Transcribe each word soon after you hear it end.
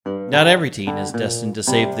Not every teen is destined to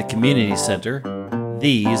save the community center.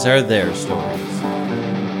 These are their stories.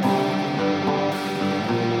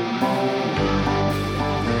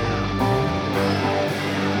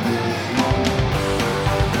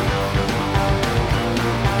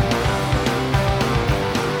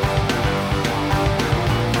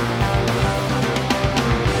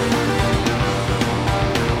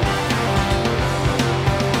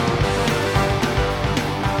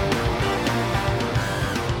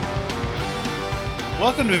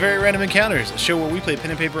 Welcome to Very Random Encounters, a show where we play pen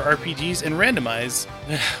and paper RPGs and randomize.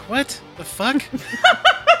 What the fuck?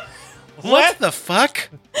 What the fuck?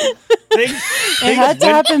 Things It had to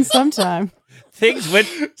happen sometime. Things went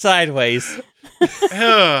sideways.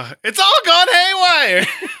 It's all gone haywire.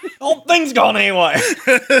 Whole thing's gone haywire.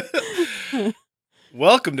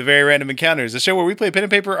 Welcome to Very Random Encounters, a show where we play pen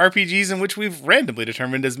and paper RPGs in which we've randomly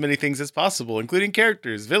determined as many things as possible, including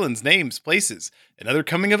characters, villains, names, places, and other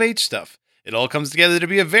coming-of-age stuff. It all comes together to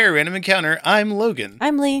be a very random encounter. I'm Logan.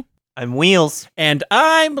 I'm Lee. I'm Wheels. And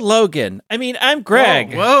I'm Logan. I'm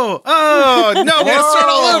Greg. Whoa. Oh, no, we gotta start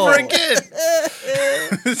all over again.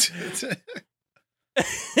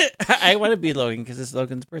 I want to be Logan because it's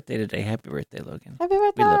Logan's birthday today. Happy birthday, Logan. Happy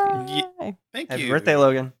birthday. We love you. Thank Happy you. birthday,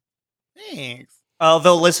 Logan. Thanks.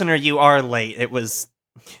 Although, listener, you are late.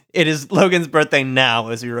 It is Logan's birthday now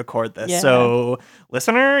as we record this. Yeah. So,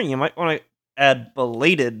 listener, you might want to add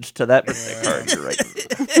belated to that birthday card. You're right.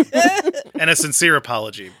 And a sincere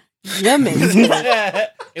apology. Yummy.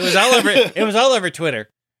 It was all over Twitter.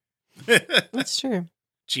 That's true.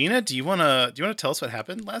 Gina, do you wanna tell us what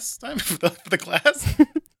happened last time for the class?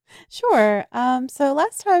 Sure. So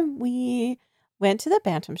last time we went to the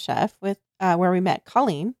Bantam Chef with where we met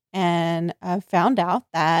Colleen and found out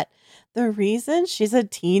that the reason she's a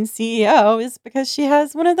teen CEO is because she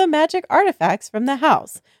has one of the magic artifacts from the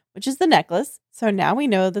house, which is the necklace. So now we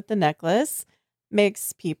know that the necklace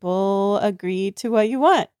makes people agree to what you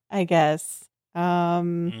want, I guess.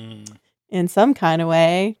 In some kind of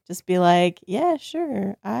way, just be like, yeah,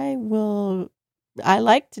 sure, I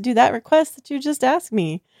like to do that request that you just asked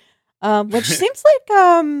me. Which seems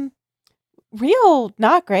like real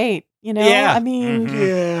not great, you know? Yeah. I mean,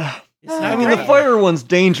 Yeah. It's not I mean, great. the fire one's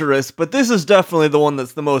dangerous, but this is definitely the one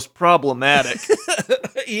that's the most problematic.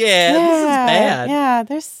 Yeah, this is bad. Yeah,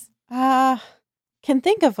 there's can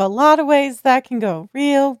think of a lot of ways that can go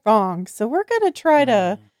real wrong. So we're gonna try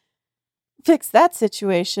to fix that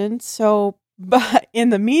situation. So, but in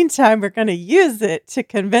the meantime, we're gonna use it to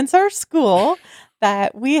convince our school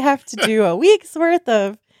that we have to do a week's worth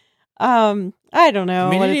of I don't know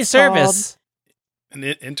what Community it's service. An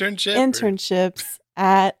internship? called. Internships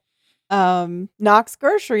at Knox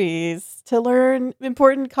Groceries to learn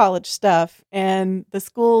important college stuff. And the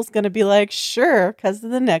school's going to be like, sure, because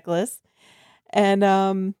of the necklace.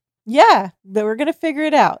 And yeah, but we're going to figure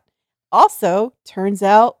it out. Also, turns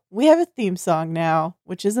out we have a theme song now,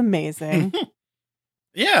 which is amazing.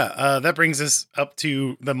 Yeah, that brings us up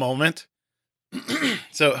to the moment.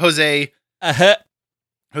 So Jose Uh-huh.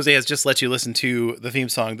 has just let you listen to the theme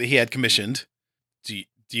song that he had commissioned. Do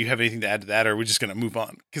you have anything to add to that, or are we just going to move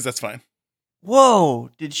on? Because that's fine. Whoa,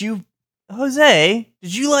 Jose,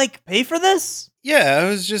 did you, pay for this? Yeah, I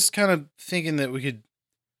was just kind of thinking that we could,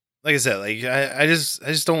 like I said, I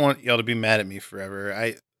just don't want y'all to be mad at me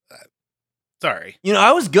forever. Sorry. You know,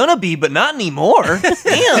 I was gonna be, but not anymore.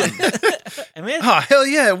 Damn. Oh, hell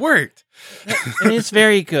yeah, it worked. It's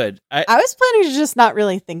very good. I was planning to just not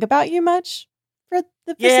really think about you much for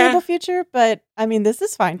the foreseeable future, but I mean, this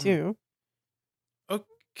is fine too.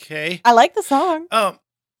 Okay. I like the song.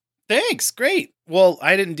 Thanks. Great. Well,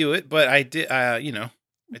 I didn't do it, but I did, I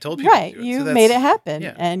told people Right. to do it, You so made that's- it happen,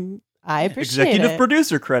 yeah. and I appreciate Executive it.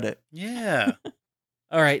 producer credit. Yeah.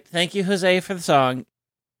 All right. Thank you, Jose, for the song.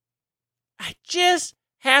 I just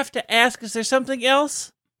have to ask, is there something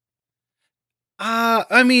else?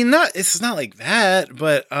 I mean, it's not like that,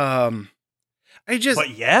 but,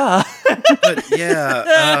 But yeah.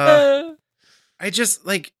 I just,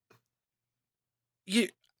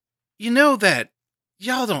 you know that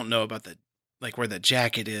y'all don't know about where the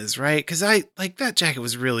jacket is, right? Because that jacket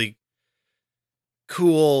was really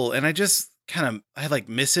cool, and I just I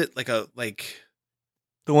miss it,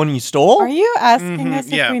 The one you stole? Are you asking us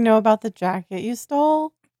if yeah. we know about the jacket you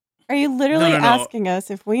stole? Are you literally No. asking us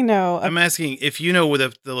if we know? I'm asking if you know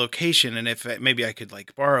the location, and if maybe I could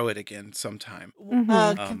Mm-hmm. borrow it again sometime. Can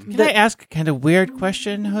I ask a kind of weird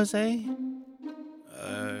question, Jose?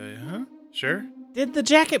 Sure. Did the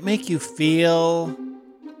jacket make you feel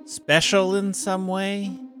special in some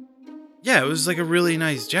way? Yeah, it was a really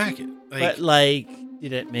nice jacket. But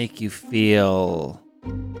did it make you feel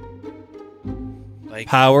Like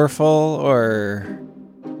Powerful or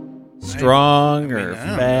strong I or don't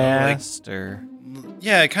know, fast or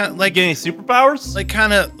yeah, kind of Like like get any superpowers? like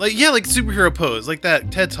kind of like yeah, like superhero pose, like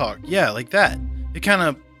that TED Talk. Yeah, like that. It kind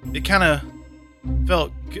of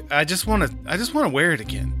felt. I just want to wear it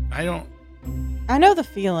again. I don't. I know the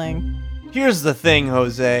feeling. Here's the thing,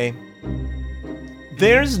 Jose.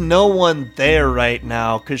 There's no one there right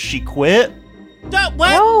now because she quit. what?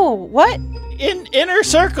 No, what? In inner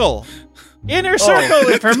circle. Inner circle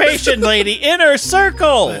information, lady. Inner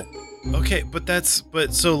circle. Okay, but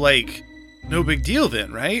so like no big deal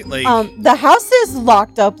then, right? Like The house is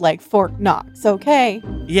locked up like Fort Knox. Okay.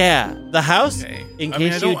 Yeah, the house. okay. In I mean,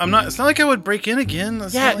 case you. I'm not. It's not like I would break in again.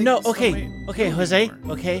 It's Yeah, not like- no, it's not okay. like- Okay, Jose.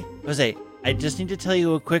 Okay, Jose. I just need to tell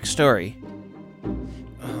you a quick story.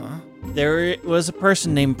 Uh-huh. There was a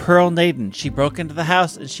person named Pearl Naden. She broke into the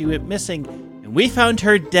house and she went missing, and we found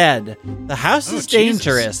her dead. The house Oh, is Jesus.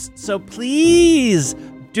 dangerous, so please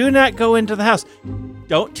do not go into the house.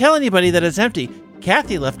 Don't tell anybody that it's empty.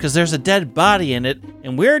 Kathy left because there's a dead body in it,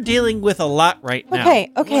 and we're dealing with a lot right now.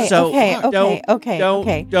 Okay. So,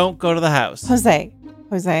 Don't go to the house. Jose.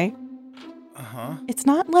 Uh-huh. It's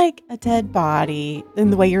not like a dead body in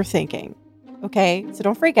the way you're thinking. Okay? So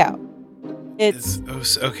don't freak out.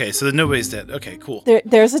 Okay, so nobody's dead. Okay, cool.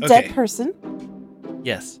 There's a dead Okay. person,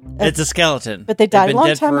 Yes, it's a skeleton. but they They've died a been long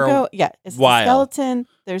dead time for ago. Yeah, it's a while. skeleton.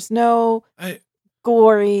 There's no I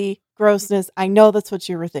gory grossness. I know that's what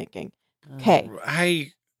you were thinking. Okay.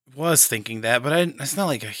 I was thinking that, but it's not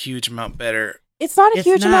like a huge amount better. It's not a It's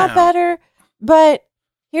huge amount not. better, but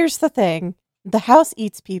here's the thing. The house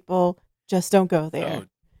eats people. Just don't go there. Oh,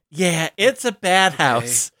 Yeah, it's a bad Okay.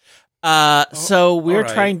 house. So we're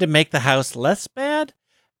alright. trying to make the house less bad.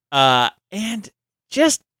 And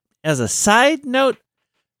just as a side note,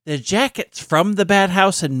 the jacket's from the bad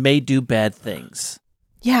house and may do bad things.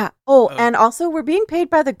 Yeah. Oh. And also we're being paid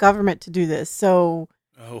by the government to do this, so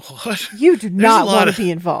oh, what? you do not a lot want of- to be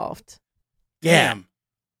involved. Yeah. Damn.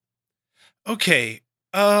 Okay.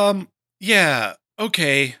 Yeah.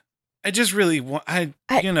 Okay. I just really want.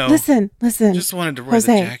 Listen. just wanted to wear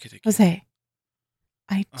Jose, the jacket again. Jose,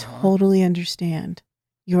 I Uh-huh. totally understand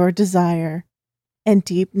your desire and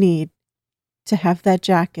deep need to have that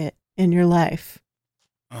jacket in your life.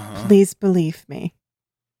 Uh-huh. Please believe me.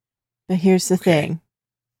 But here's the Okay. thing.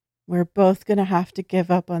 We're both going to have to give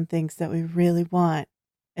up on things that we really want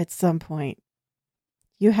at some point.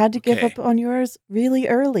 You had to give Okay. up on yours really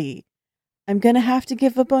early. I'm going to have to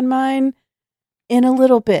give up on mine in a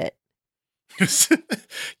little bit. Is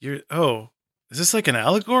this like an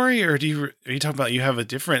allegory, or are you talking about you have a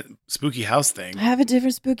different spooky house thing? I have a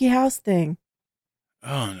different spooky house thing.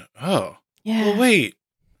 Oh no. Oh. Yeah. Well, wait.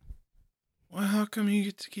 Well, how come you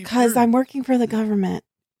get to keep? Because her? I'm working for the government.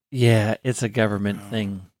 Yeah, it's a government Oh.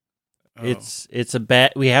 thing. Oh, It's a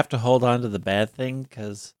bad. We have to hold on to the bad thing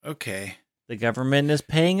because okay. the government is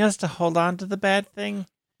paying us to hold on to the bad thing.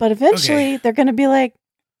 But eventually Okay. they're going to be like,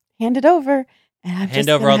 hand it over. And I'm Hand just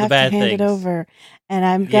over gonna all the have bad to hand things. it over. And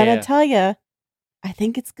I'm going to Yeah. tell you, I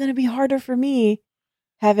think it's going to be harder for me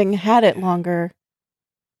having had it Yeah. longer.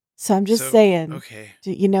 So I'm just So, saying, Okay.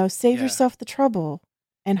 save Yeah. yourself the trouble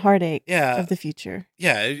and heartache Yeah. of the future.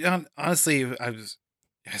 Yeah. Honestly,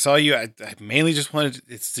 I saw you. I mainly just wanted.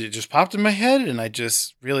 It just popped in my head, and I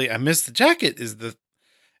missed the jacket.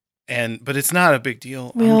 But it's not a big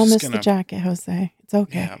deal. We I'm all just miss the jacket, Jose. It's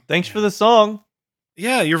okay. Yeah. Thanks for the song.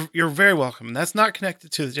 Yeah, you're very welcome. That's not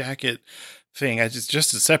connected to the jacket thing. It's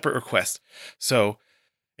just a separate request. So,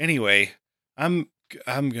 anyway, I'm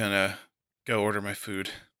gonna go order my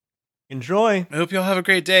food. Enjoy. I hope y'all have a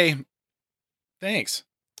great day. Thanks.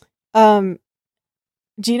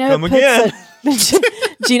 Gina Come again.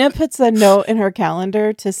 Gina puts a note in her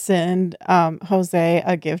calendar to send Jose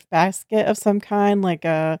a gift basket of some kind, like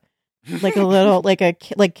a little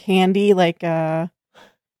like candy, like Or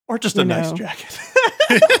just You a nice know. jacket.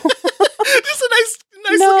 Just a nice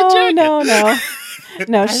no, looking jacket.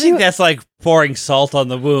 no. I She think that's like pouring salt on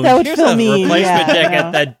the wound. That would Here's feel a mean, replacement yeah, jacket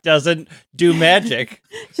no. that doesn't do magic.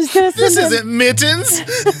 she's gonna This send him. isn't Mittens.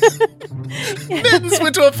 Mittens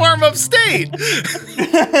went to a farm upstate.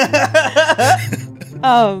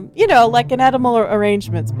 Like an edible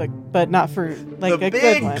arrangements, but not for like the a good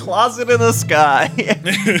big one. closet in the sky.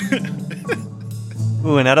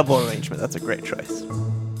 Ooh, an edible arrangement. That's a great choice.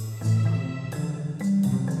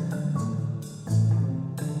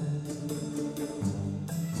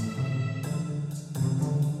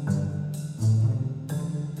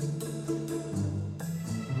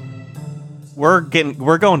 We're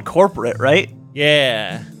going corporate, right?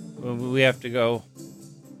 Yeah, we have to go.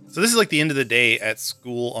 So this is like the end of the day at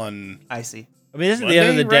school on I see. I mean, this is the end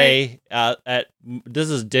of the Monday, day. This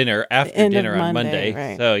is dinner after end of dinner on Monday, Monday.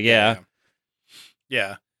 right. So yeah.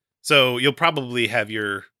 Yeah. So you'll probably have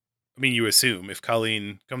your, I mean, you assume if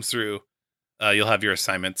Colleen comes through, you'll have your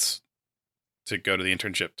assignments to go to the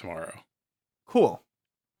internship tomorrow. Cool.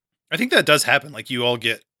 I think that does happen. Like you all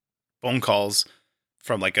get phone calls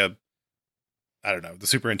from like I don't know, the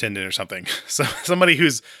superintendent or something. So somebody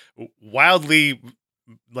who's wildly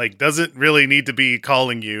like doesn't really need to be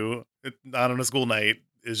calling you not on a school night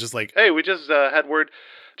is just like, hey, we just had word.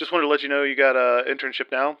 Just wanted to let you know you got a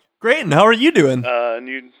internship now. Great. And how are you doing? And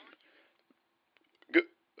you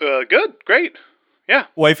good, great. Yeah.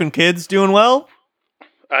 Wife and kids doing well?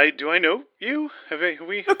 Do I know you? Have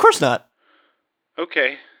we? Of course not.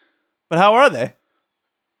 Okay. But how are they?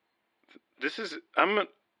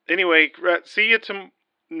 Anyway, see you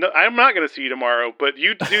no, I'm not going to see you tomorrow, but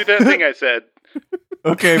you do that thing I said.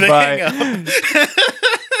 Okay, They bye. hang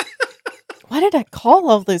Why did I call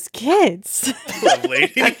all those kids? up.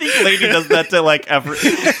 Lady. I think Lady does that to like every.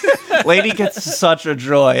 Lady gets such a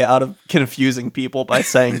joy out of confusing people by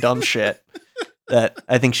saying dumb shit. That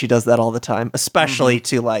I think she does that all the time, especially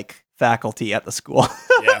to like faculty at the school.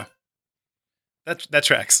 Yeah. That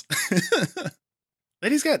tracks.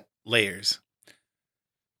 Lady's got layers.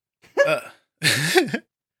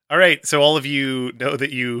 All right, so all of you know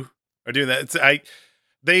that you are doing that.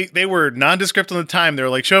 They were nondescript on the time. They were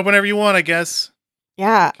like, show up whenever you want, I guess.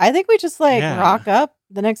 Yeah, I think we just like Yeah. rock up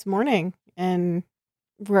the next morning and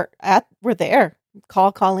we're there.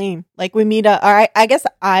 Call Colleen. Like we meet up. All right, I guess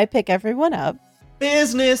I pick everyone up.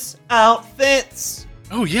 Business outfits.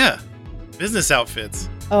 Oh yeah, business outfits.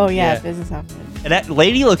 Oh yeah, Yeah. business outfit. And that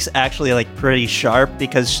Lady looks actually like pretty sharp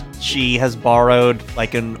because she has borrowed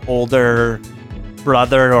like an older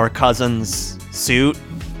brother or cousin's suit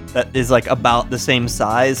that is like about the same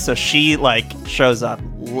size. So she like shows up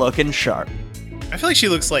looking sharp. I feel like she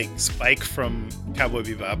looks like Spike from Cowboy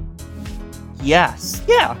Bebop. Yes.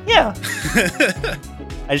 Yeah. Yeah.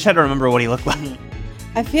 I just had to remember what he looked like.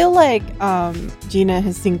 I feel like Gina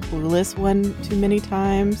has seen Clueless one too many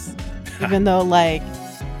times, even though like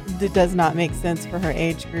it does not make sense for her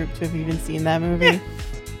age group to have even seen that movie.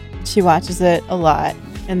 She watches it a lot,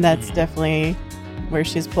 and that's definitely where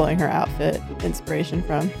she's pulling her outfit inspiration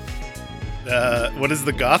from. What is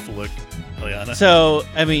the goth look, Eliana? So,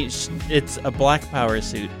 I mean, it's a black power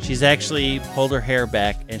suit. She's actually pulled her hair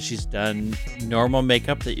back and she's done normal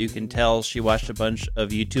makeup that you can tell she watched a bunch of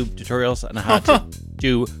YouTube tutorials on how to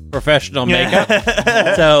do professional makeup.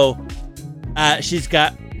 So, she's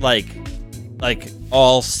got like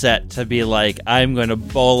all set to be like, I'm going to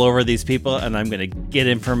bowl over these people and I'm going to get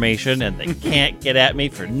information and they can't get at me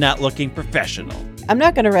for not looking professional. I'm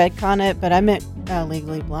not going to retcon it, but I meant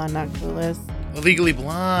Legally Blonde, not Clueless. Legally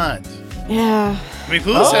Blonde. Yeah, I mean,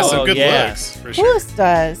 Clueless has some Oh, good yeah. looks, for sure. Clueless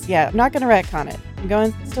does. Yeah, I'm not going to retcon it.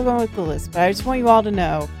 I'm still going with Clueless, but I just want you all to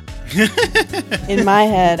know, in my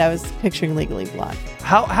head, I was picturing Legally Blonde.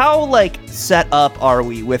 How like set up are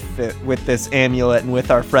we with this amulet and with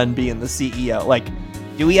our friend being the CEO? Like,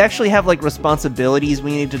 do we actually have like responsibilities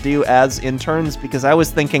we need to do as interns? Because I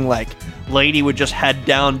was thinking like Lady would just head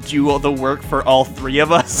down, do all the work for all three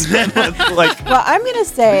of us, like, Well, I'm going to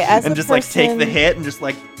say, as and a just like take the person hit and just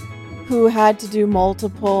like. who had to do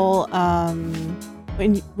multiple,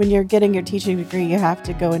 when you're getting your teaching degree, you have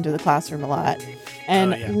to go into the classroom a lot.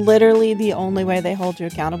 And Oh, yeah. literally the only way they hold you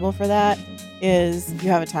accountable for that is you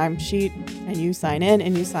have a timesheet and you sign in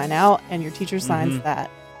and you sign out and your teacher signs Mhm.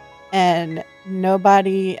 that. And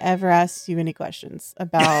nobody ever asks you any questions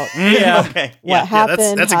about Yeah. Okay. what Yeah,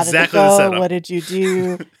 happened, that's how exactly did the it go, setup. what did you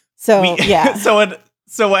do. So yeah.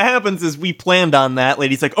 So what happens is we planned on that.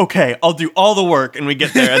 Lady's like, okay, I'll do all the work, and we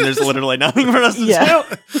get there, and there's literally nothing for us to Yeah.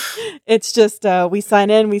 do. It's just we sign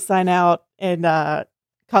in, we sign out, and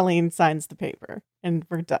Colleen signs the paper, and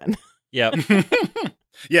we're done. Yep.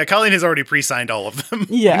 Yeah, Colleen has already pre-signed all of them.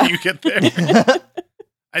 Yeah. When you get there.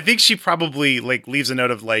 I think she probably like leaves a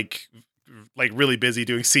note of like really busy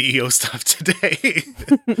doing CEO stuff today.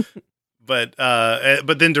 But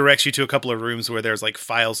then directs you to a couple of rooms where there's like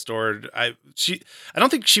files stored. I don't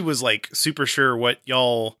think she was like super sure what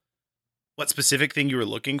specific thing you were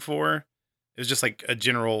looking for. It was just like a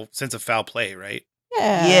general sense of foul play, right?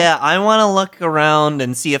 Yeah. Yeah, I want to look around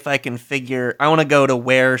and see if I can figure. I want to go to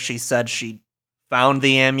where she said she found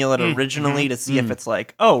the amulet originally to see if it's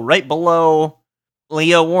like, oh, right below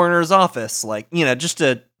Leo Warner's office, like, just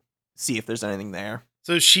to see if there's anything there.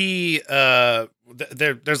 So she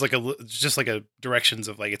there's like a directions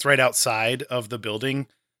of like it's right outside of the building.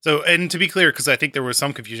 So, and to be clear, because I think there was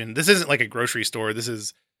some confusion, this isn't like a grocery store. This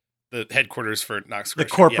is the headquarters for Knox The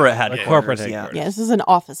Grocery. corporate Yeah. headquarters. corporate yeah. headquarters. Yeah, this is an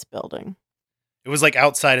office building. It was like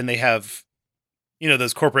outside, and they have,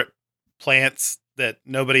 those corporate plants that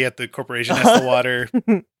nobody at the corporation has to water.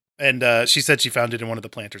 And she said she found it in one of the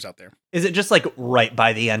planters out there. Is it just like right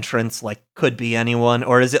by the entrance? Like could be anyone,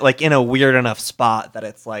 or is it like in a weird enough spot that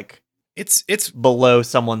it's like It's below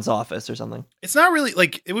someone's office or something? It's not really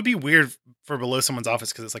like, it would be weird for below someone's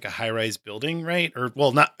office because it's like a high rise building, right? Or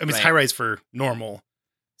well, not. I mean, Right. It's high rise for normal,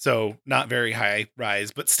 so not very high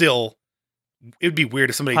rise, but still, it would be weird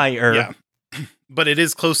if somebody Higher. Yeah, but it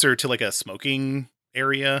is closer to like a smoking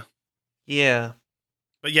area. Yeah.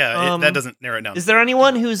 But yeah, that Um, doesn't narrow it down. Is there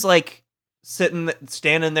anyone who's like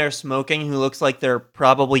standing there smoking who looks like they're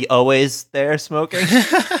probably always there smoking?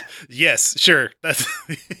 Yes, sure. That's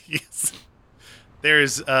yes.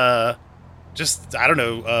 There's just, I don't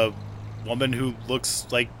know, a woman who looks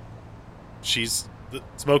like she's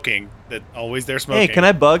smoking, that always there smoking. Hey, can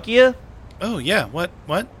I bug you? Oh yeah, what?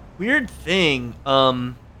 Weird thing.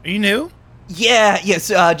 Are you new? Yeah, yes,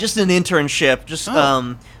 just an internship. Just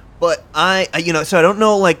Oh. but I so I don't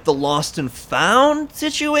know like the lost and found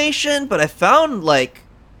situation, but I found like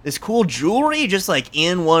this cool jewelry just like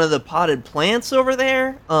in one of the potted plants over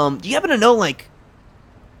there. Do you happen to know like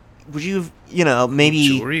would you maybe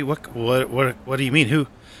Jewelry? What do you mean? Who?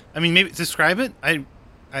 I mean, maybe describe it.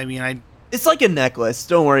 I mean, it's like a necklace,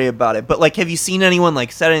 don't worry about it. But like have you seen anyone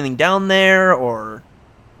like set anything down there, or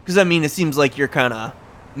cuz I mean it seems like you're kind of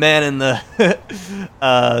man in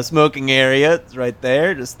the smoking area. It's right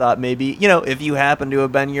there. Just thought maybe, if you happen to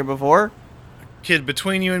have been here before. kid,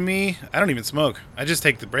 between you and me, I don't even smoke. I just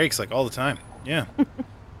take the breaks like all the time. Yeah.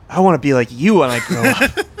 I want to be like you when I grow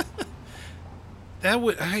up. That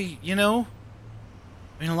would, I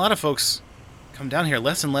mean, a lot of folks come down here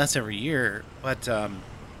less and less every year, but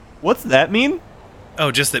What's that mean?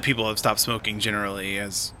 just that people have stopped smoking generally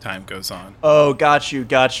as time goes on. Oh, got you.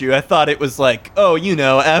 I thought it was like,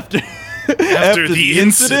 after After the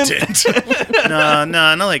incident. No,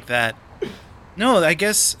 not like that. No, I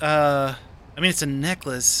guess, I mean, it's a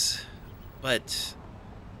necklace, but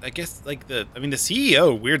I guess like the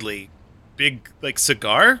CEO, weirdly, big like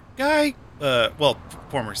cigar guy, well,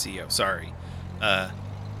 former CEO, sorry. Yeah,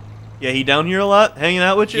 he down here a lot, hanging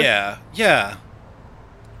out with you? Yeah.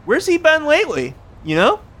 Where's he been lately?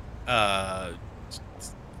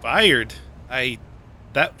 Fired. Fair.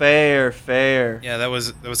 Yeah, that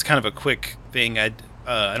was kind of a quick thing. I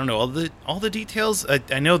don't know all the details.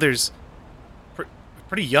 I know there's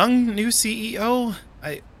pretty young new CEO.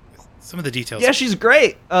 Some of the details. Yeah, she's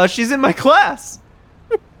great. She's in my class.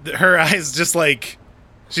 Her eyes just like,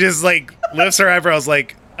 she just like lifts her eyebrows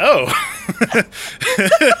like, oh.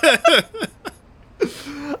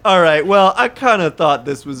 All right. Well, I kind of thought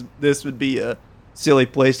this would be a silly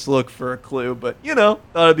place to look for a clue, but thought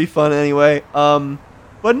it'd be fun anyway.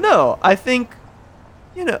 But no, I think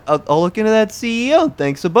I'll look into that CEO.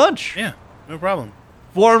 Thanks a bunch. Yeah, no problem.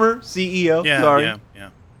 Former CEO. Yeah, Sorry. yeah.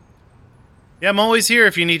 Yeah, I'm always here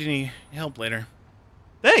if you need any help later.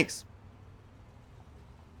 Thanks.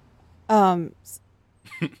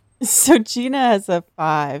 So Gina has a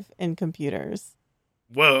 5 in computers.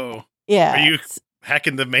 Whoa. Yeah. Are you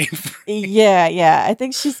hacking the mainframe? Yeah. I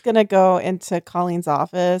think she's gonna go into Colleen's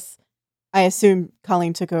office. I assume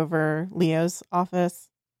Colleen took over Leo's office.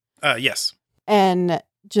 Yes. And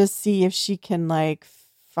just see if she can like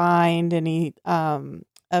find any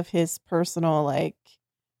of his personal, like,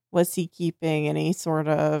 was he keeping any sort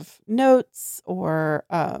of notes or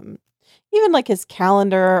even like his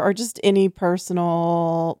calendar or just any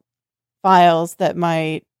personal files that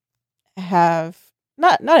might have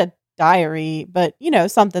not a diary, but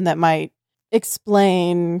something that might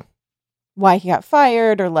explain why he got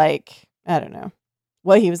fired, or like, I don't know,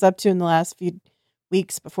 what he was up to in the last few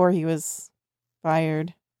weeks before he was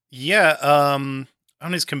fired. Yeah, on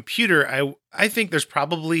his computer, I think there's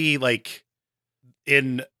probably like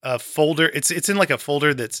in a folder, it's in like a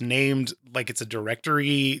folder that's named like it's a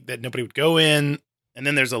directory that nobody would go in, and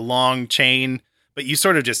then there's a long chain, but you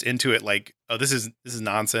sort of just into it like, oh, this is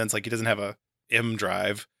nonsense, like he doesn't have a M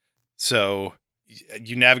drive. So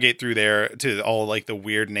you navigate through there to all like the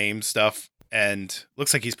weird name stuff, and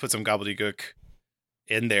looks like he's put some gobbledygook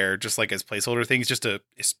in there just like as placeholder things, just to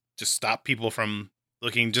stop people from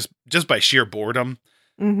looking, just by sheer boredom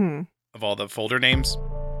of all the folder names.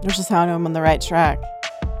 Which is how I know I'm on the right track.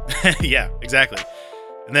 Yeah, exactly.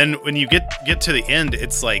 And then when you get to the end,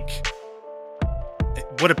 it's like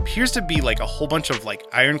what appears to be like a whole bunch of like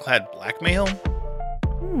ironclad blackmail,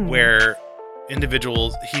 where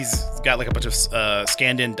individuals, he's got like a bunch of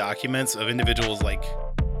scanned in documents of individuals like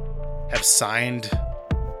have signed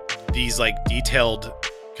these like detailed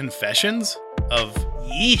confessions of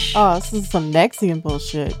Yeesh. Oh, this is some Nexium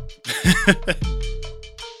bullshit.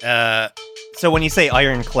 So when you say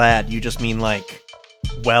ironclad, you just mean like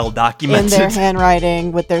well In documented. their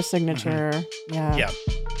handwriting with their signature. Yeah. Yeah.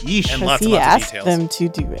 Yeesh. And Because lots he of asked details. them to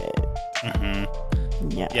do it.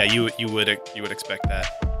 Yeah. Yeah, you would expect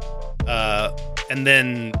that. And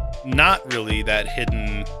then not really that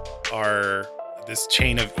hidden are this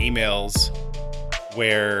chain of emails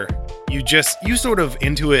where you sort of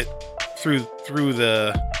intuit through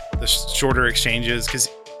the shorter exchanges, because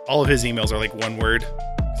all of his emails are like one word.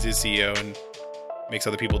 He's his CEO and makes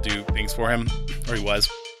other people do things for him, or he was.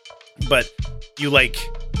 But you like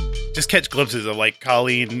just catch glimpses of like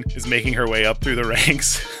Colleen is making her way up through the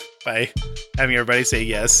ranks by having everybody say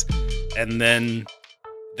yes, and then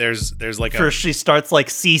there's like First, she starts like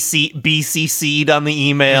BCC'd on the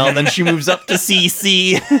email, then she moves up to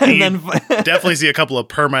CC, and then definitely see a couple of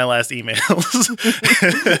per my last emails.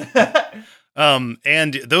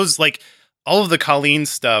 And those, like, all of the Colleen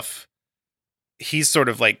stuff, he's sort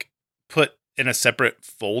of like put in a separate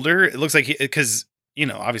folder. It looks like because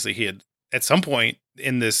obviously he had at some point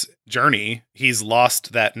in this journey he's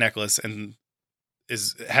lost that necklace and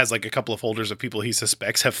has like a couple of folders of people he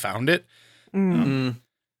suspects have found it. Mm.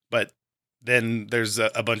 But then there's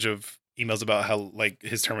a bunch of emails about how, like,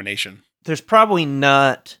 his termination. There's probably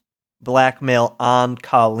not blackmail on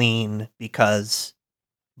Colleen because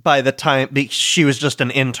by the time she was just an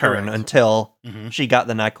intern Correct. until Mm-hmm. she got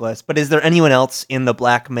the necklace. But is there anyone else in the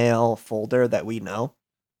blackmail folder that we know?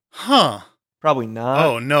 Huh. Probably not.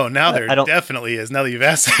 Oh no! Now I there don't- definitely is. Now that you've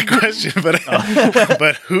asked that question, but Oh.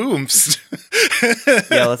 but whomst?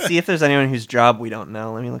 Yeah, let's see if there's anyone whose job we don't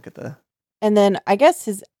know. Let me look at the. And then I guess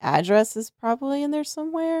his address is probably in there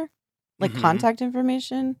somewhere, like Mhm. contact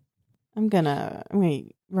information. I'm gonna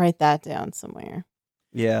write that down somewhere.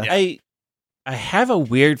 Yeah. Yeah. I have a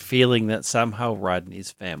weird feeling that somehow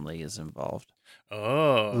Rodney's family is involved.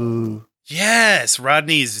 Oh Ooh. yes,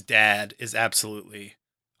 Rodney's dad is absolutely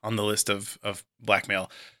on the list of blackmail.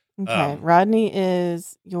 Okay, Rodney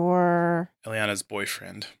is your Eliana's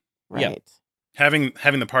boyfriend right. Yep.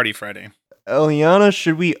 having the party Friday. Eliana,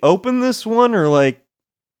 should we open this one or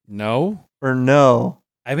No? no?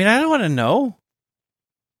 I mean, I don't want to know.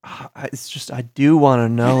 It's just I do want to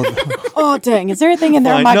know. Though. Oh dang! Is there anything in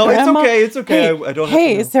there? Fine. My No, grandma? it's okay. Hey, I don't.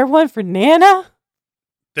 Hey, have is there one for Nana?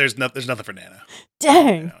 There's nothing for Nana.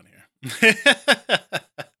 Dang! Down here.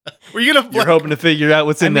 Were you gonna? You're hoping to figure out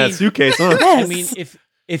what's in I that mean- suitcase, huh? Yes. I mean,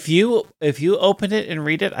 if you open it and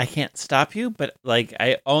read it, I can't stop you. But like,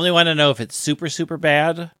 I only want to know if it's super super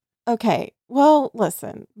bad. Okay. Well,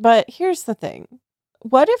 listen. But here's the thing.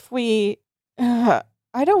 What if we?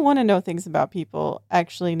 I don't want to know things about people.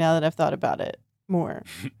 Actually, now that I've thought about it more.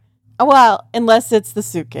 Well, unless it's the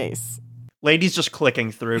suitcase. Lady's just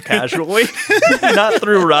clicking through casually, not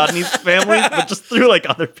through Rodney's family, but just through like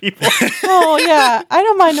other people. Oh yeah, I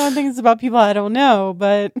don't mind knowing things about people I don't know,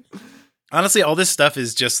 but Honestly, all this stuff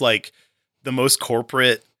is just like the most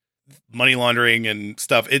corporate money laundering and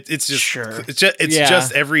stuff. It's just Sure. it's Yeah.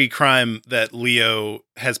 just every crime that Leo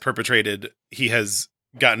has perpetrated, he has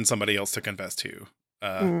gotten somebody else to confess to,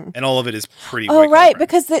 and all of it is pretty. oh white collar right, crime.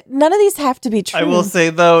 because none of these have to be true. I will say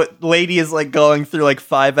though, Lady is like going through like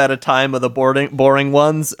 5 at a time of the boring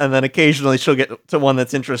ones, and then occasionally she'll get to one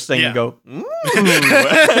that's interesting and go,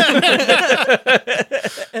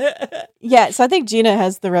 Yeah, so I think Gina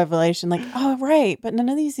has the revelation, like, oh right, but none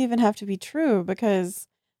of these even have to be true because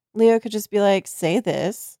Leo could just be like, say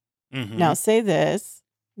this, Mhm. now say this,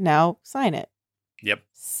 now sign it. Yep.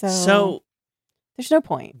 So There's no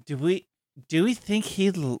point. do we think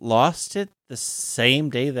he lost it the same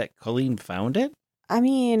day that Colleen found it? I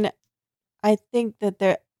mean, I think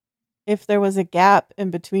that if there was a gap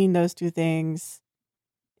in between those two things,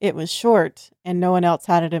 it was short and no one else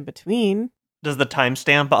had it in between. Does the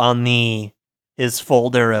timestamp on his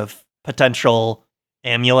folder of potential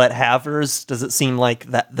amulet havers, does it seem like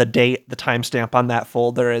that the timestamp on that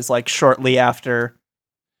folder is like shortly after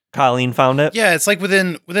Colleen found it? Yeah, it's like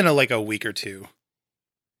within a week or two.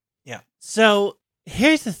 So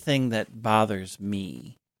here's the thing that bothers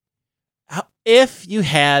me. If you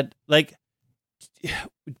had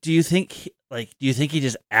do you think he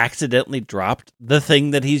just accidentally dropped the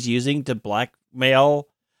thing that he's using to blackmail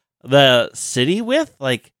the city with?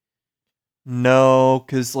 Like, No,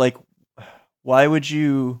 because like, why would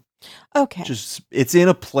you Okay. it's in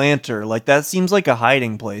a planter. Like that seems like a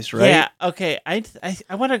hiding place, right? yeah, okay. I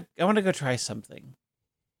want to go try something.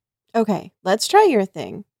 Okay, let's try your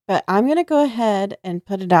thing. But I'm going to go ahead and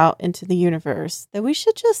put it out into the universe that we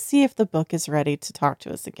should just see if the book is ready to talk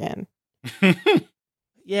to us again.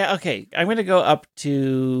 Yeah, okay. I'm going to go up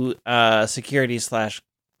to security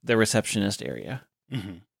 / the receptionist area.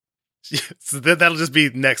 Mm-hmm. So that'll just be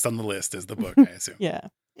next on the list as the book, I assume. Yeah.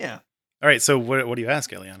 Yeah. All right, so what do you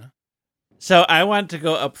ask, Eliana? So I want to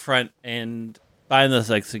go up front and find this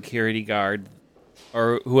like security guard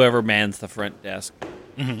or whoever mans the front desk.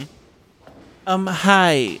 Mm-hmm.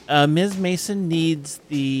 Hi. Ms. Mason needs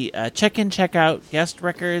the check-in, check-out guest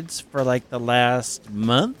records for like the last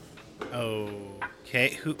month.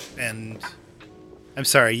 Okay, and I'm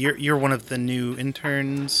sorry, you're one of the new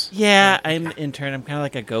interns? Yeah, I'm an intern. I'm kind of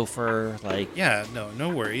like a gopher. Like, Yeah, no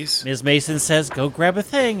worries. Ms. Mason says, go grab a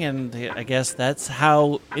thing, and I guess that's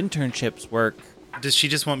how internships work. Does she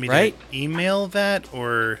just want me Right? to email that,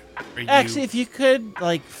 or are you Actually, if you could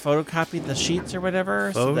like photocopy the sheets or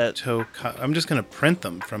whatever, so that I'm just gonna print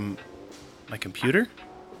them from my computer?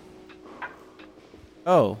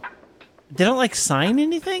 they don't like sign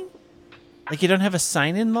anything. Like you don't have a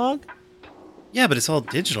sign-in log. Yeah, but it's all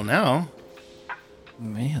digital now.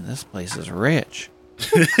 Man, this place is rich.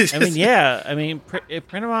 I mean, yeah. I mean, print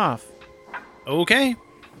them off. Okay.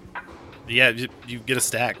 Yeah, you get a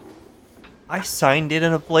stack. I signed in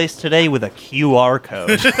a place today with a QR code.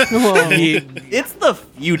 It's the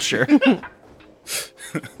future.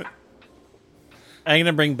 I'm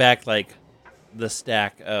gonna bring back like the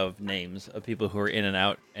stack of names of people who are in and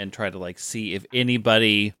out and try to like see if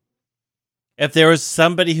there was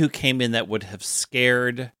somebody who came in that would have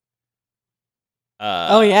scared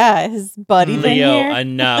Oh yeah, his buddy been Leo here.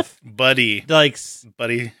 enough. Buddy Like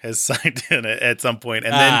has signed in at some point,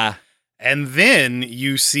 and then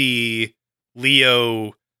you see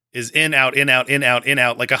Leo is in out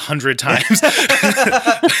like 100 times.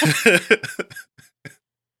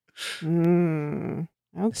 Okay.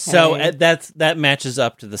 So that matches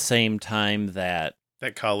up to the same time that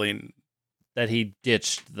Colleen. he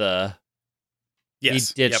ditched the Yes,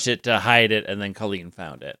 he ditched it to hide it, and then Colleen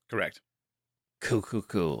found it. Correct.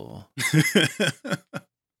 Cool.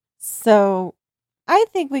 So I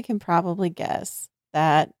think we can probably guess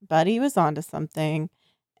that Buddy was onto something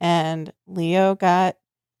and Leo got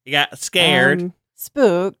He got scared.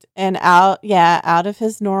 spooked and out of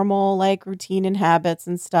his normal like routine and habits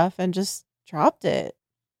and stuff and just dropped it.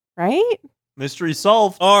 Right? Mystery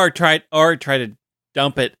solved. Or try to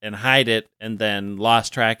dump it and hide it and then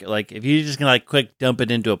lost track. Like if you're just gonna like quick dump it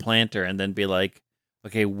into a planter and then be like,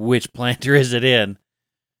 okay, which planter is it in?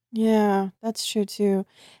 Yeah, that's true too.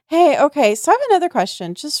 Hey, okay, so I have another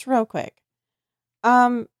question, just real quick.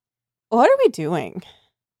 What are we doing?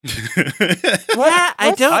 Yeah,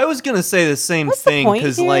 I was gonna say the same What's the thing point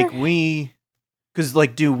because here?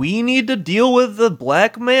 do we need to deal with the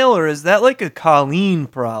blackmail or is that like a Colleen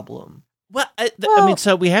problem? Well, I Well- mean,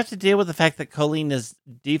 so we have to deal with the fact that Colleen is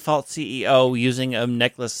default CEO using a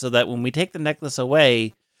necklace, so that when we take the necklace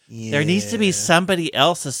away, there needs to be somebody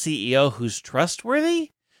else, a CEO, who's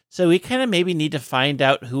trustworthy. So we kind of maybe need to find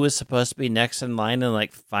out who is supposed to be next in line and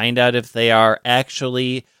like find out if they are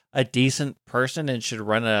actually a decent person and should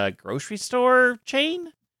run a grocery store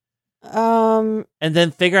chain. And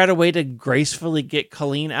then figure out a way to gracefully get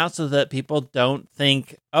Colleen out so that people don't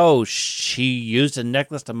think, oh, she used a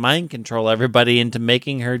necklace to mind control everybody into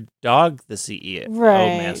making her dog the CEO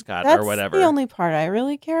mascot That's or whatever. the only part I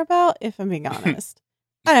really care about, if I'm being honest.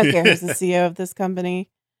 I don't care who's the CEO of this company.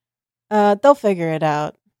 They'll figure it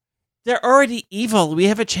out. They're already evil. We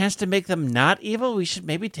have a chance to make them not evil. We should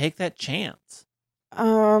maybe take that chance.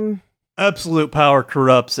 Absolute power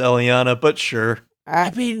corrupts, Eliana, but sure.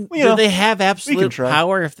 I mean, you do know, they have absolute try.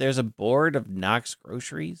 power if there's a board of Knox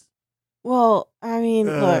Groceries? Well, I mean,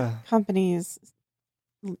 look, companies,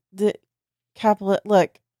 the capital.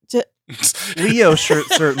 Look, Leo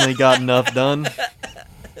certainly got enough done.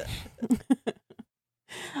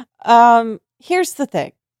 Here's the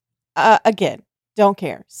thing. Again, don't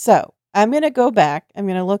care. So I'm gonna go back. I'm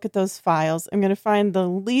gonna look at those files. I'm gonna find the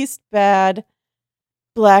least bad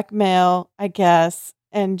blackmail, I guess,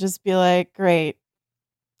 and just be like, great.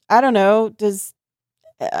 I don't know. Does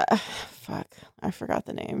fuck? I forgot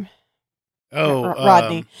the name. Oh,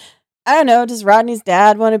 Rodney. I don't know. Does Rodney's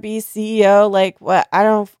dad want to be CEO? Like what? I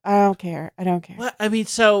don't care. I don't care. Well, I mean,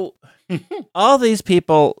 so all these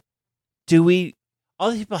people,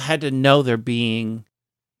 all these people had to know they're being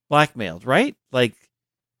blackmailed, right? Like,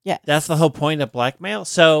 Yeah. that's the whole point of blackmail.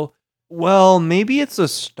 So, Well, maybe it's a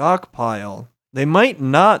stockpile. They might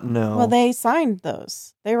not know. Well, they signed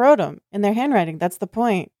those. They wrote them in their handwriting. That's the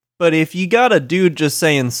point. But if you got a dude just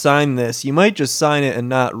saying sign this, you might just sign it and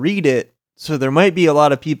not read it. So there might be a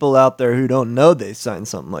lot of people out there who don't know they signed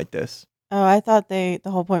something like this. Oh, I thought the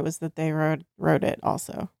whole point was that they wrote it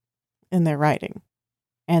also in their writing.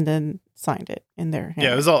 and then signed it in their hand.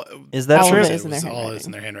 Yeah, it was all. Is that All of true? it It is in was their all handwriting.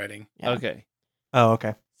 in their handwriting. Yeah. Okay. Oh,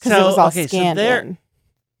 okay. Because it was all okay, scanned in.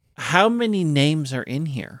 how many names are in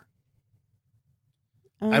here?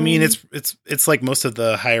 I mean, Um, it's like most of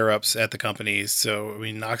the higher ups at the companies. So I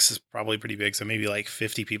mean, Knox is probably pretty big. So maybe like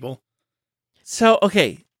 50 people. So,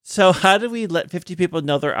 okay. So how do we let 50 people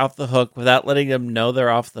know they're off the hook without letting them know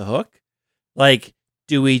they're off the hook? Like,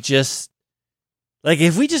 do we just, like,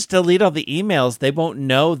 if we just delete all the emails, they won't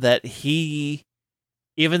know that he,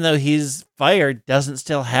 even though he's fired, doesn't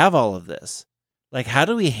still have all of this. Like, how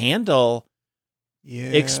do we handle Yeah.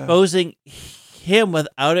 exposing him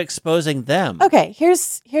without exposing them? Okay,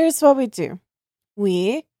 here's what we do.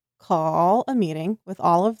 We call a meeting with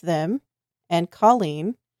all of them and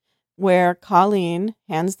Colleen, where Colleen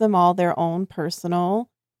hands them all their own personal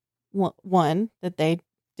one that they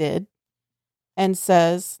did, and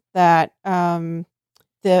says that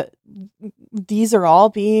these are all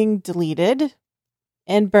being deleted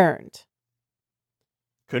and burned,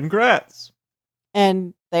 Congrats.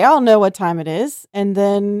 and they all know what time it is. And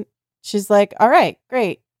then she's like, "All right,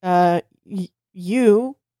 great.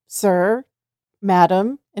 You, sir,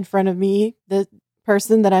 madam, in front of me, the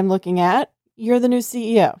person that I'm looking at, you're the new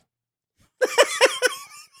CEO.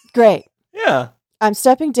 Great. Yeah. I'm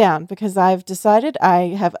stepping down because I've decided I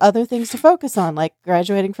have other things to focus on, like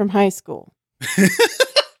graduating from high school.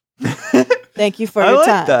 Thank you for I your like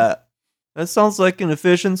time." that. That sounds like an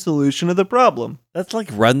efficient solution to the problem. Let's like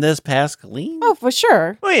run this past Colleen. Oh, for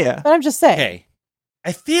sure. Oh yeah. But I'm just saying. Okay.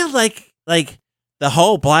 I feel like the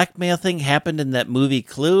whole blackmail thing happened in that movie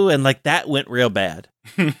Clue, and like that went real bad.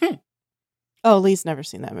 Oh, Lee's never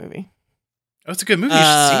seen that movie. Oh, it's a good movie. You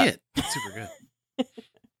should see it. It's super good.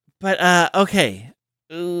 But okay.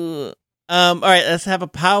 All right, let's have a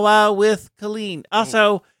powwow with Colleen.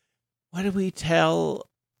 Also, what do we tell?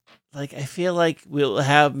 Like, I feel like we'll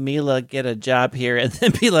have Mila get a job here and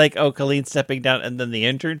then be like, "Oh, Colleen's stepping down," and then the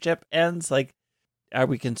internship ends. Like, are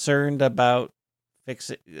we concerned about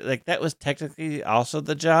fixing? Like, that was technically also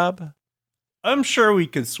the job. I'm sure we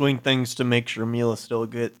could swing things to make sure Mila still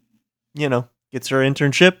gets her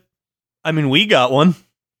internship. I mean, we got one.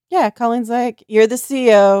 Yeah, Colleen's like, "You're the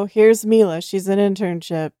CEO. Here's Mila. She's an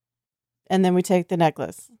internship." And then we take the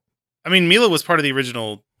necklace. I mean, Mila was part of the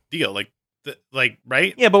original deal.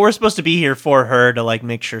 Right? Yeah, but we're supposed to be here for her to like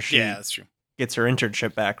make sure she Yeah, that's true. gets her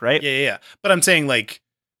internship back, right? Yeah. But I'm saying like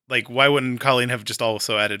why wouldn't Colleen have just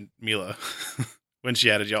also added Mila when she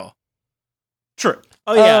added y'all? True.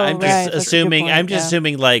 Oh yeah, Oh, I'm just right, that's a good assuming. point, I'm just yeah.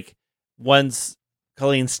 assuming like once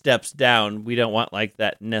Colleen steps down, we don't want like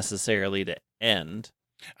that necessarily to end.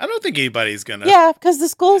 I don't think anybody's gonna. Yeah, because the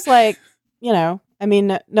school's like, I mean,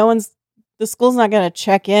 the school's not going to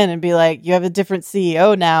check in and be like, "You have a different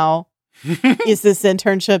CEO now. Is this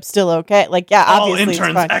internship still okay?" Like, yeah, All obviously interns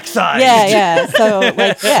it's fine. excised. Yeah. So,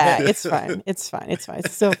 like, yeah, it's fine. It's fine.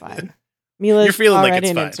 It's still fine. Mila's You're feeling like already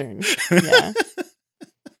it's an fine. intern. Yeah.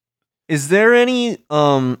 Is there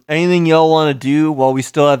anything y'all want to do while we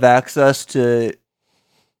still have access to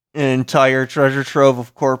an entire treasure trove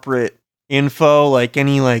of corporate info? Like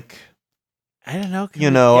any like I don't know. can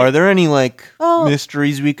we are get- there any like Well,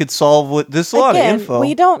 mysteries we could solve with this? A lot Again, of info.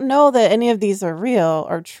 we don't know that any of these are real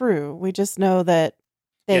or true. We just know that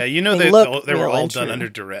they, Yeah, they they look were real all and done true. under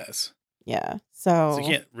duress. Yeah. So So, you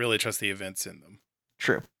can't really trust the events in them.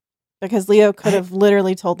 True. because Leo could have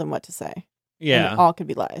literally told them what to say. And Yeah. it all could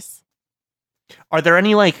be lies. Are there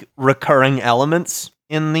any like recurring elements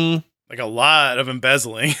in the? Like a lot of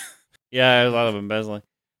embezzling. Yeah, a lot of embezzling.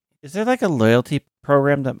 Is there like a loyalty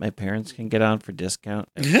program that my parents can get on for discount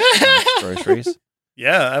at groceries?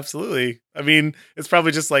 Yeah, absolutely. I mean, it's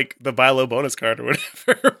probably just like the buy low bonus card or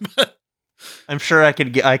whatever. But I'm sure I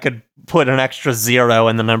could put an extra 0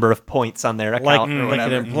 in the number of points on their Like, account or like an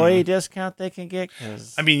whatever. employee discount they can get?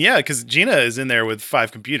 'Cause- I mean, yeah, because Gina is in there with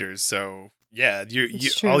 5 computers. So yeah,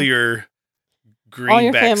 It's true. all your greenback All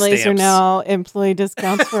your families are stamps. now employee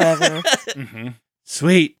discounts forever. Mhm.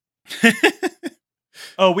 Sweet.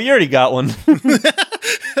 Oh, we already got one.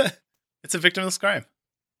 It's a victimless crime.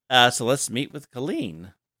 So let's meet with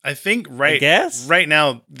Colleen. I think I guess? right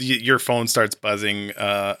now your phone starts buzzing,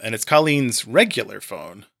 and it's Colleen's regular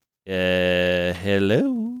phone.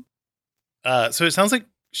 Hello. So it sounds like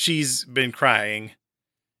she's been crying,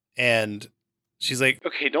 and she's like,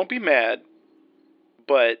 "Okay, don't be mad,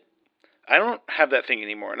 but I don't have that thing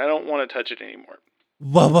anymore, and I don't want to touch it anymore.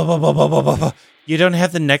 Whoa. You don't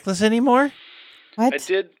have the necklace anymore? What? I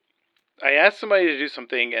did. I asked somebody to do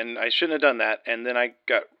something, and I shouldn't have done that, and then I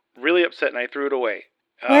got really upset, and I threw it away.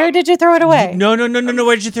 Where did you throw it away? No.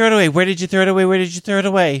 Where did you throw it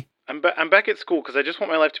away? I'm back at school because I just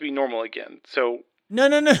want my life to be normal again. So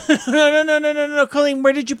No, Colleen,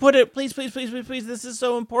 where did you put it? Please. This is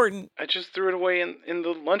so important. I just threw it away in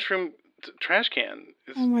the lunchroom trash can.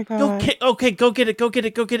 Oh my god. Go get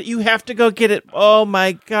it. You have to go get it. Oh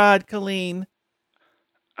my God, Colleen.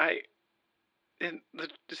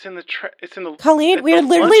 It's in the Colleen, we are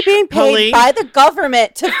literally lunchroom. being paid Colleen? by the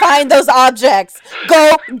government to find those objects.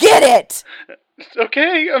 Go get it.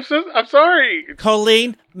 Okay, I'm sorry.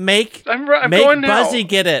 Colleen, make I'm make going now. Buzzy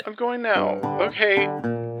get it. I'm going now. Okay.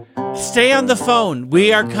 Stay on the phone.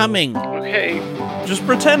 We are coming. Okay. Just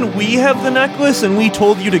pretend we have the necklace and we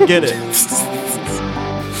told you to get it.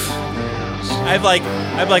 I'm like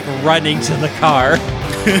running to the car.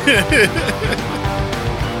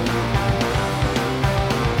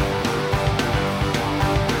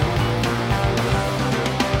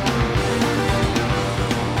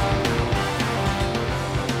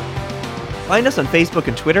 Find us on Facebook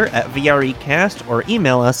and Twitter at VREcast or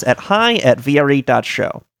email us at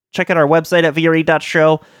hi@vre.show. Check out our website at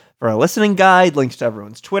vre.show for our listening guide, links to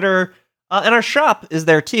everyone's Twitter, and our shop is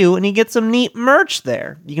there too, and you get some neat merch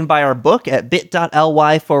there. You can buy our book at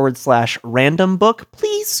bit.ly/random book.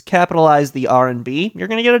 Please capitalize the R and B. You're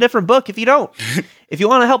going to get a different book if you don't. If you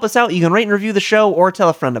want to help us out, you can rate and review the show or tell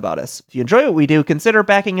a friend about us. If you enjoy what we do, consider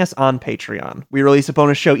backing us on Patreon. We release a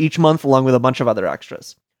bonus show each month along with a bunch of other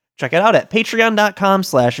extras. Check it out at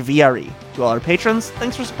patreon.com/VRE. To all our patrons,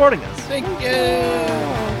 thanks for supporting us. Thank you.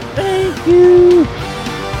 Thank you.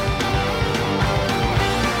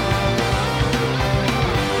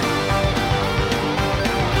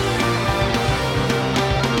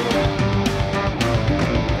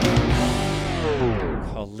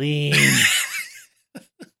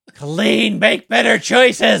 Colleen, make better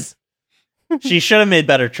choices. She should have made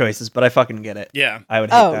better choices, but I fucking get it. Yeah. I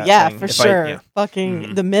would hate Oh that yeah, thing for if sure. yeah.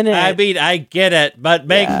 Fucking the minute. I mean, I get it, but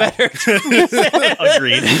make Yeah. better choices.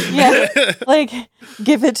 Agreed. Yeah, like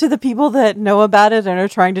give it to the people that know about it and are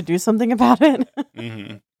trying to do something about it.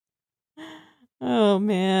 Mm-hmm. Oh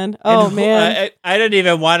man. Oh And man. I don't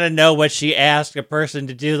even want to know what she asked a person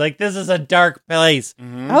to do. Like, this is a dark place.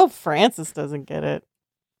 Mm-hmm. I hope Francis doesn't get it.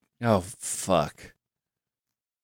 Oh, fuck.